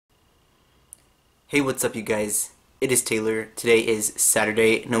Hey, what's up you guys? It is Taylor. Today is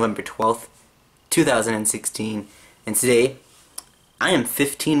Saturday, November 12th, 2016, and today I am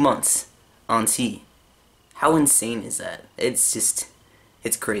 15 months on T. How insane is that? It's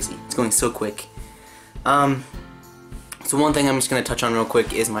crazy. It's going so quick. So one thing I'm just going to touch on real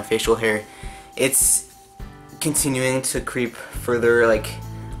quick is my facial hair. It's continuing to creep further, like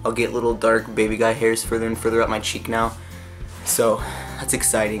I'll get little dark baby guy hairs further and further up my cheek now. So that's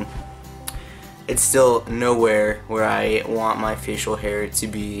exciting. It's still nowhere where I want my facial hair to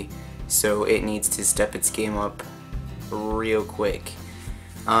be, so it needs to step its game up real quick.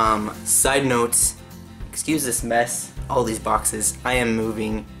 Side note, excuse this mess, all these boxes. I am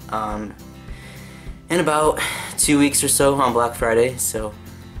moving in about 2 weeks or so on Black Friday, so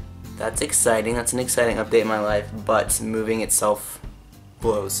that's exciting. That's an exciting update in my life, but moving itself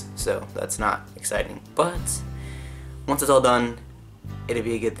blows, so that's not exciting. But once it's all done, it'll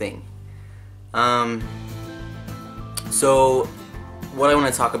be a good thing. So what I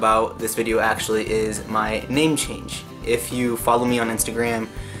want to talk about this video actually is my name change. If you follow me on Instagram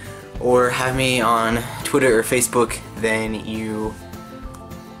or have me on Twitter or Facebook, then you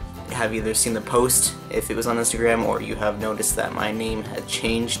have either seen the post if it was on Instagram, or you have noticed that my name had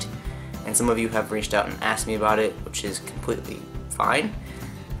changed, and some of you have reached out and asked me about it, which is completely fine.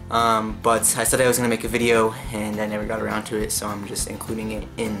 But I said I was going to make a video and I never got around to it, so I'm just including it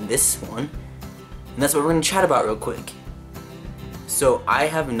in this one. And that's what we're going to chat about real quick. So I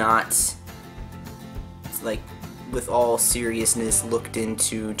have not, like, with all seriousness, looked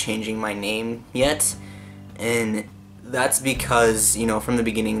into changing my name yet. And that's because, you know, from the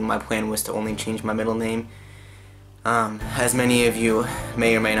beginning my plan was to only change my middle name. As many of you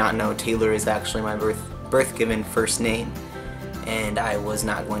may or may not know, Taylor is actually my birth given first name. And I was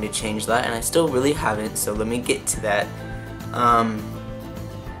not going to change that, and I still really haven't, so let me get to that.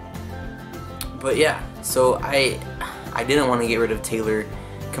 But yeah, so I didn't want to get rid of Taylor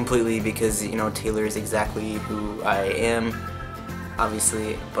completely because, you know, Taylor is exactly who I am,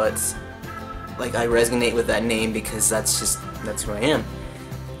 obviously, but like I resonate with that name because that's who I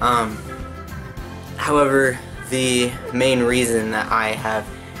am. However, the main reason that I have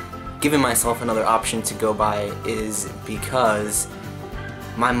given myself another option to go by is because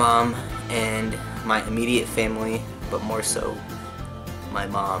my mom and my immediate family, but more so my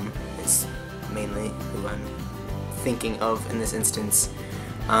mom is mainly who I'm thinking of in this instance,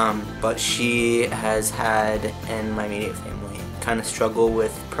 but she has had, and my immediate family, kind of struggle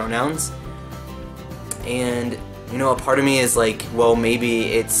with pronouns. And you know, a part of me is like, well, maybe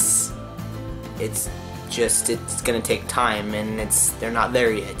it's gonna take time, and they're not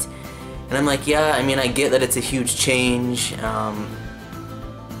there yet. And I'm like, yeah, I mean, I get that it's a huge change,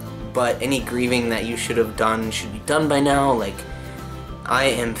 but any grieving that you should have done should be done by now. Like, I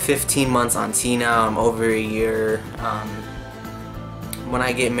am 15 months on T now, I'm over a year. When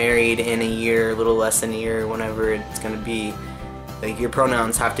I get married in a year, a little less than a year, whenever it's gonna be, like, your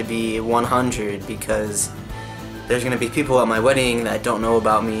pronouns have to be 100, because there's gonna be people at my wedding that don't know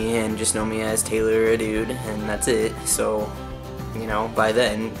about me and just know me as Taylor, a dude, and that's it. So, you know, by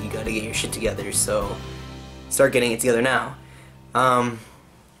then you gotta get your shit together, so start getting it together now. But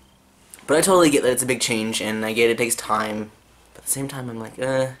I totally get that it's a big change, and I get it takes time, but at the same time I'm like,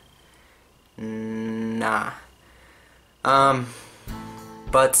 nah.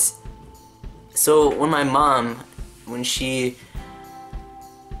 But so when my mom, when she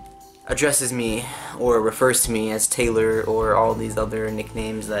addresses me or refers to me as Taylor or all these other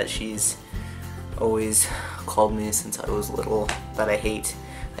nicknames that she's always called me since I was little that I hate,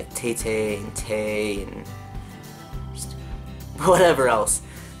 like Tay-Tay and Tay and just whatever else,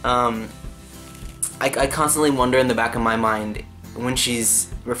 I constantly wonder in the back of my mind, when she's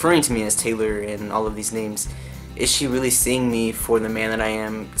referring to me as Taylor and all of these names, is she really seeing me for the man that I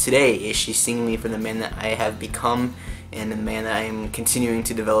am today? Is she seeing me for the man that I have become and the man that I am continuing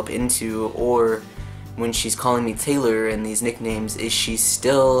to develop into? Or when she's calling me Taylor and these nicknames, is she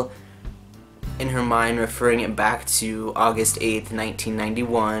still in her mind referring it back to August 8th,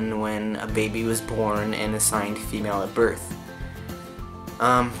 1991, when a baby was born and assigned female at birth?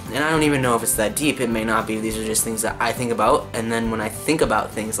 And I don't even know if it's that deep. It may not be. These are just things that I think about, and then when I think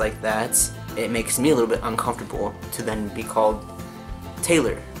about things like that, it makes me a little bit uncomfortable to then be called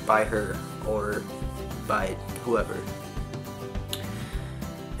Taylor by her or by whoever.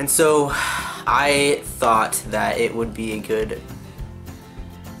 And so I thought that it would be a good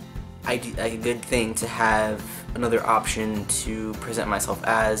thing to have another option to present myself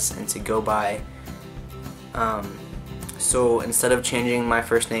as and to go by. So instead of changing my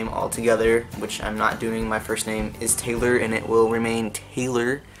first name altogether, which I'm not doing, my first name is Taylor and it will remain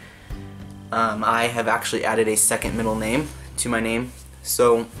Taylor. I have actually added a second middle name to my name.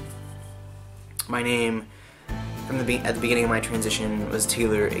 So my name at the beginning of my transition was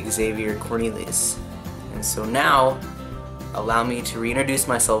Taylor Xavier Cornelius. And so now, allow me to reintroduce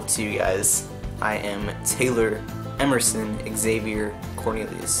myself to you guys. I am Taylor Emerson Xavier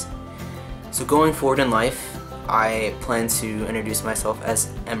Cornelius. So going forward in life, I plan to introduce myself as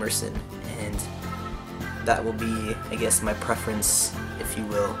Emerson, and that will be, I guess, my preference, if you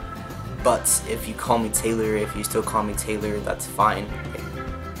will. But if you call me Taylor, if you still call me Taylor, that's fine.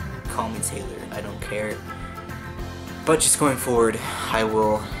 Call me Taylor, I don't care. But just going forward, I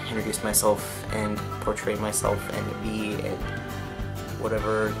will introduce myself and portray myself and be and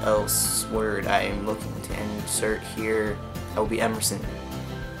whatever else word I am looking to insert here. I will be Emerson.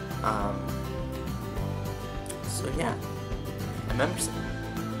 So yeah, I'm Emerson.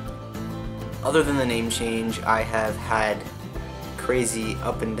 Other than the name change, I have had crazy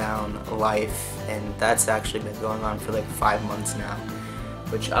up and down life, and that's actually been going on for like 5 months now,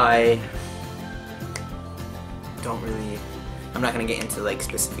 which I'm not gonna get into like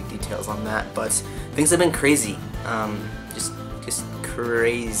specific details on that, but things have been crazy, just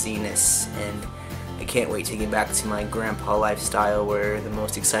craziness, and I can't wait to get back to my grandpa lifestyle where the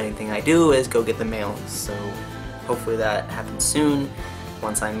most exciting thing I do is go get the mail. So hopefully that happens soon.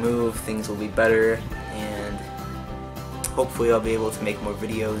 Once I move, things will be better, and hopefully I'll be able to make more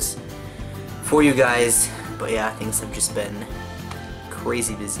videos for you guys. But yeah, things have just been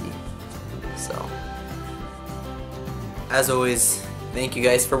crazy busy. So as always, thank you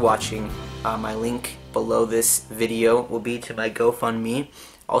guys for watching. My link below this video will be to my GoFundMe,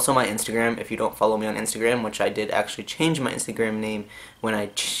 also my Instagram if you don't follow me on Instagram, which I did actually change my Instagram name when I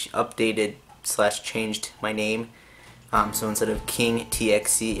updated / changed my name. So instead of King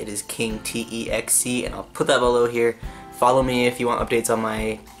TXC, it is King TEXC, and I'll put that below here. Follow me if you want updates on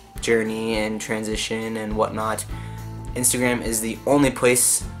my journey and transition and whatnot. Instagram is the only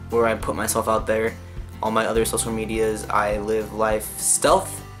place where I put myself out there. All my other social medias, I live life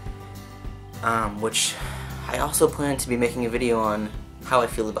stealth, which I also plan to be making a video on how I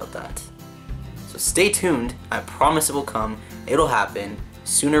feel about that. So stay tuned. I promise it will come. It'll happen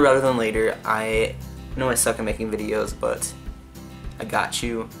sooner rather than later. I know I suck at making videos, but I got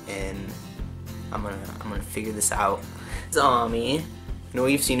you, and I'm gonna figure this out. It's Ami. I know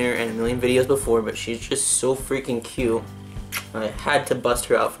you've seen her in a million videos before, but she's just so freaking cute. I had to bust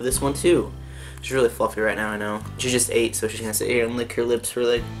her out for this one too. She's really fluffy right now, I know. She just ate, so she's gonna sit here and lick her lips for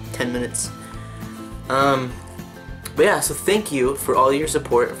like 10 minutes. But yeah, so thank you for all your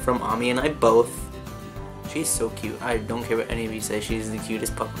support from Ami and I both. She's so cute. I don't care what any of you say. She's the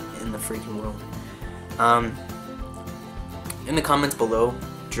cutest pup in the freaking world. In the comments below,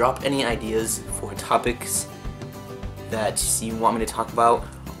 drop any ideas for topics that you want me to talk about,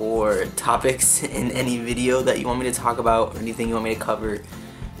 or topics in any video that you want me to talk about, or anything you want me to cover.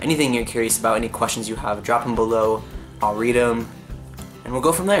 Anything you're curious about, any questions you have, drop them below. I'll read them, and we'll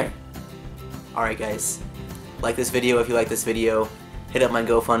go from there. Alright guys, like this video if you like this video, hit up my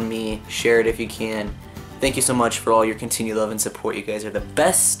GoFundMe, share it if you can. Thank you so much for all your continued love and support. You guys are the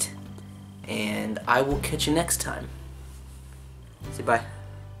best, and I will catch you next time. Say bye.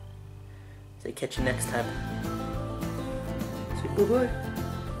 Say catch you next time. Say bye-bye.